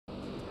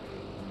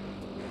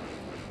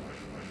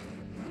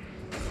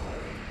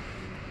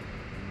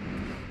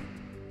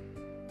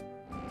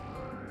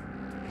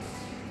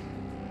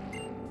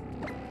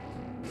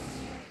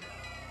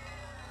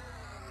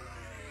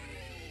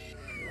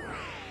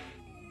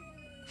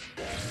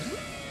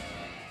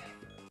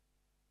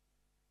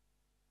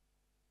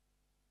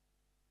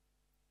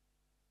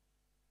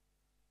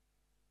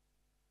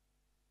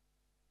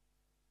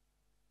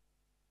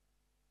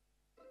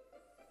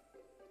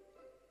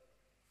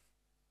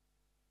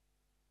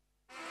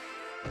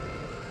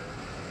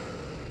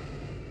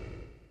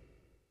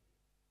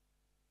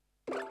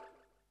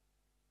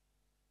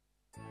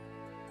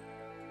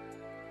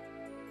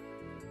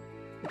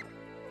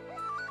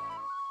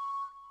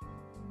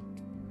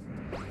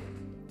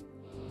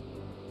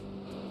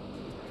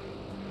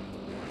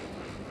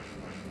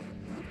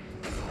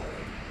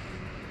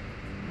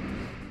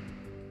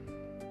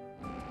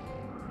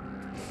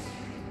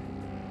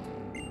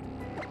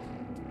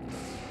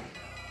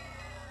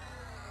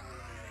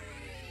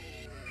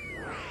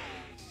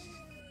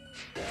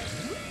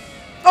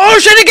Oh,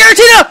 Shiny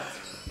Giratina!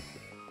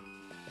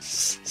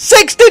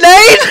 69!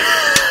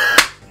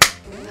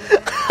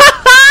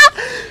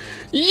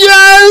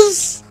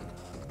 Yes!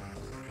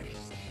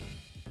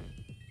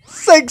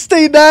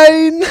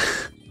 69!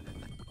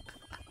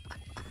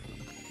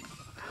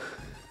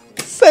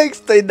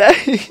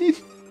 69!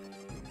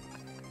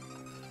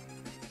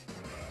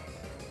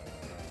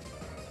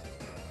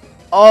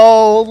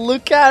 Oh,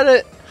 look at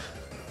it!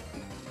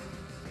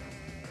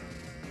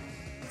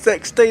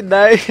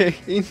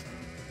 69!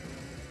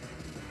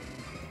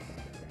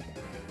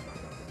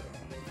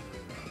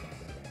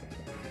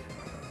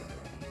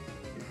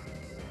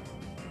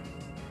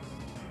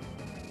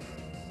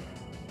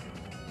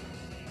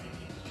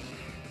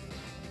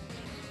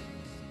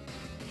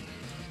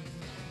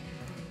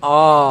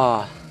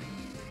 Oh,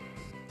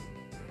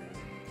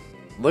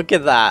 look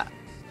at that.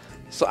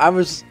 So I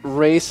was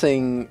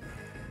racing,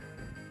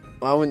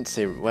 well, I wouldn't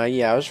say, well,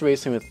 yeah, I was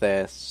racing with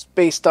the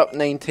Spaced Up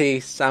 90,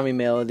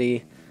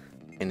 SamiMelody,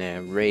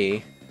 and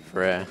Rei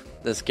for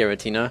this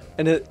Giratina,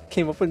 and it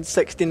came up in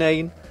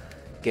 69.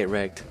 Get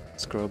wrecked,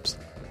 scrubs.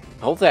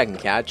 Hopefully I can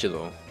catch it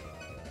though.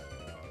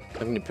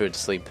 I'm gonna put it to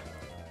sleep.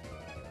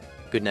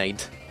 Good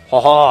night.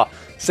 Haha,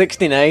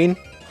 69?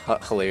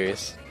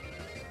 Hilarious.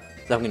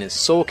 So I'm gonna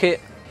soak it,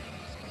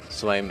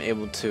 so I'm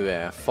able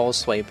to false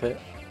swipe it.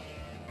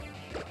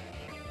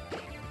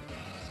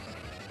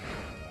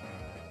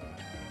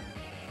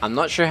 I'm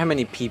not sure how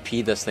many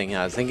PP this thing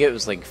has. I think it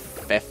was like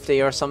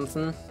 50 or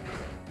something.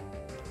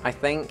 I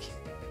think.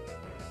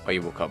 Oh,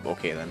 you woke up.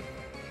 Okay then.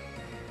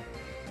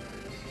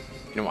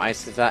 You know what I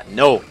said that?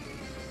 No!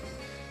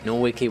 No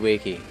wakey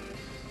wakey.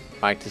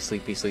 Back to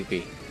sleepy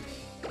sleepy.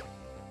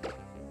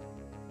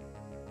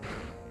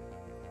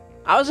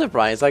 I was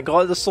surprised I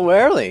got this so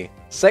early.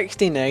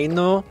 69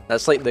 though?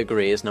 That's like the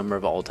greatest number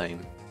of all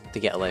time to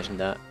get a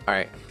legend at.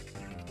 Alright.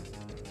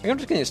 I think I'm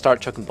just gonna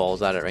start chucking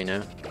balls at it right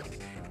now.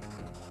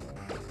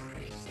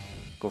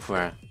 Go for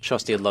a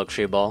trusty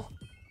luxury ball.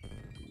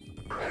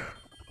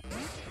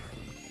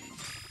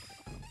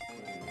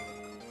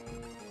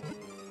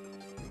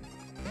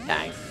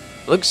 Dang.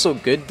 It looks so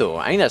good though.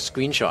 I need a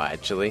screenshot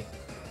actually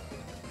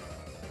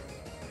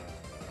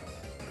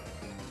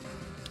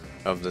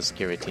of this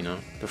Giratina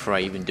before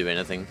I even do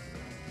anything.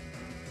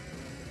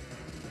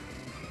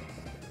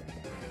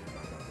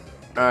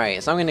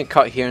 Alright, so I'm gonna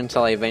cut here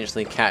until I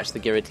eventually catch the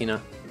Giratina.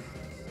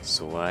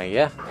 So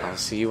yeah, I'll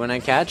see you when I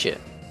catch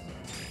it.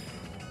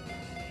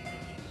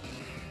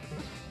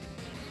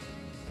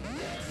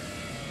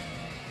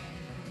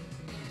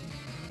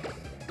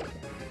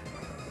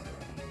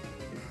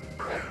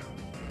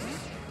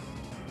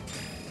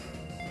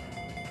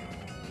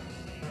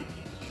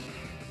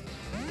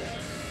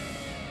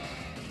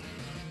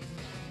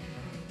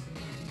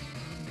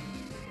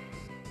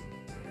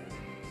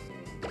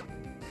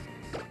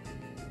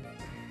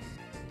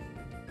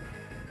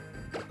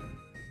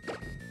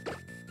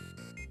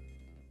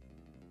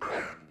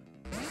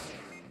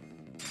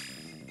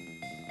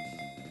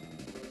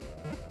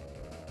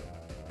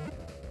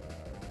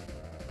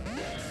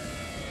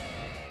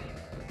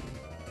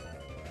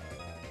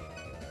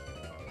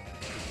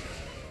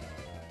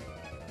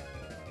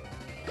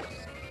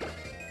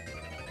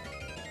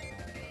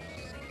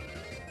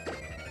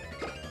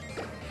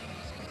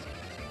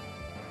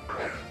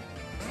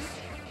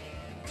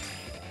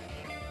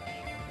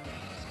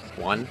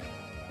 One,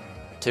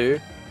 2,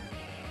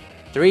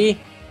 3.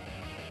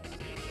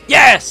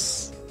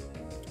 Yes!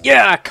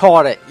 Yeah, I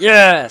caught it!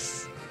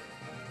 Yes!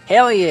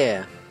 Hell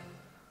yeah!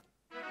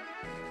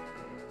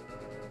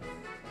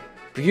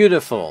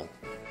 Beautiful!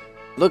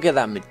 Look at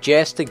that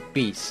majestic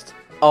beast.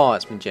 Oh,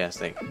 it's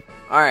majestic.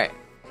 Alright.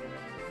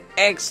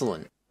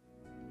 Excellent.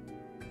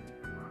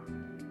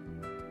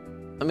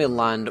 Let me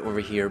land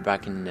over here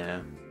back in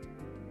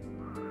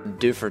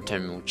Doofer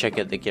Terminal. Check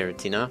out the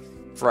Giratina.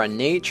 For a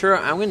nature,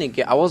 I'm gonna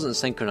get. I wasn't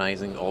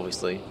synchronizing,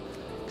 obviously,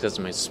 because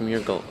my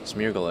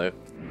smeargle out.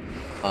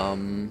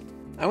 I'm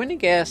gonna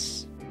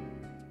guess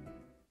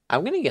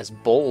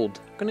bold.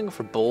 I'm gonna go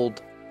for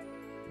bold.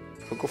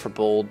 We'll go for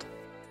bold.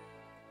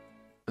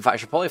 In fact, I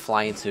should probably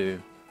fly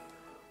to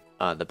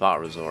the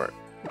Battle Resort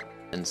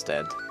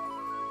instead,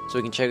 so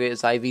we can check out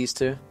its IVs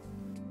too.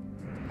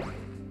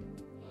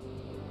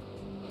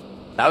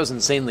 That was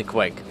insanely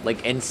quick,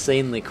 like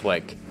insanely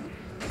quick.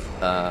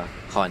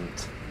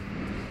 Hunt.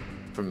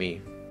 For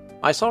me.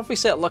 My soft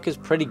reset luck is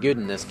pretty good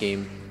in this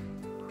game.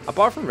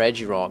 Apart from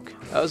Regirock,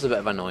 that was a bit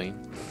of annoying.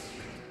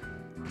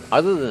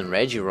 Other than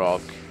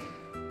Regirock,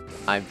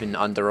 I've been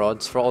under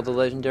odds for all the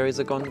legendaries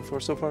I've gone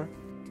for so far.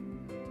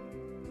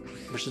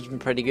 Which has been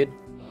pretty good.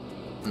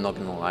 I'm not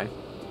gonna lie.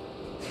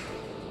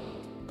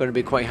 Gonna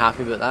be quite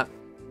happy about that.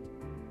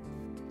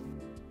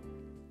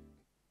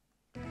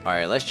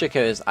 Alright, let's check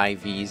out his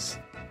IVs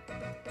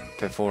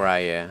before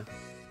I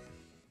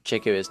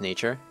check out his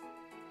nature.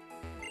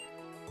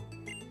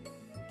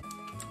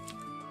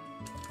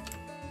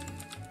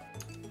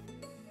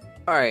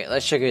 Alright,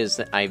 let's check out his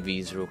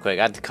IVs real quick.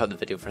 I had to cut the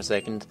video for a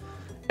second.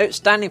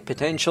 Outstanding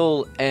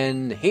potential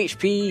in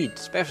HP,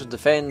 special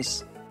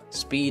defense,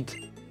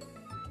 speed,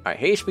 Alright,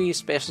 HP,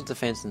 special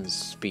defense, and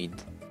speed.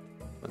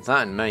 With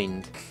that in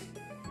mind,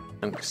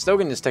 I'm still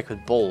going to stick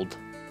with bold.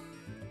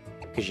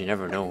 Because you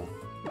never know.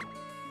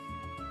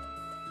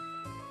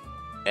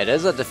 It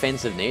is a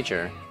defensive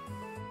nature.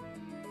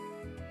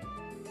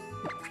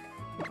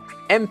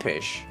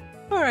 Impish.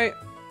 Alright.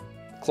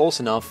 Close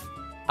enough,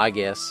 I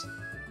guess.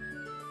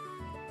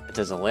 It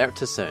is alert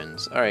to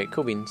sounds. Alright,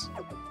 cool beans.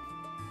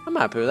 I'm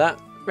happy with that.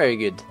 Very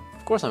good.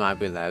 Of course I'm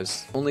happy with that. It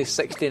was only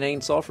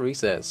 69 soft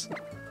resets.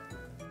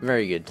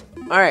 Very good.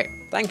 Alright,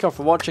 thank you all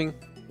for watching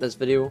this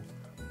video.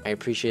 I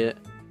appreciate it.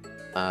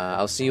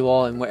 I'll see you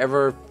all in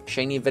whatever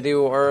shiny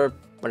video or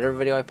whatever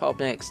video I put up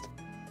next.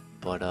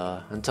 But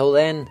until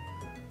then,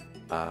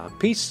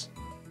 peace.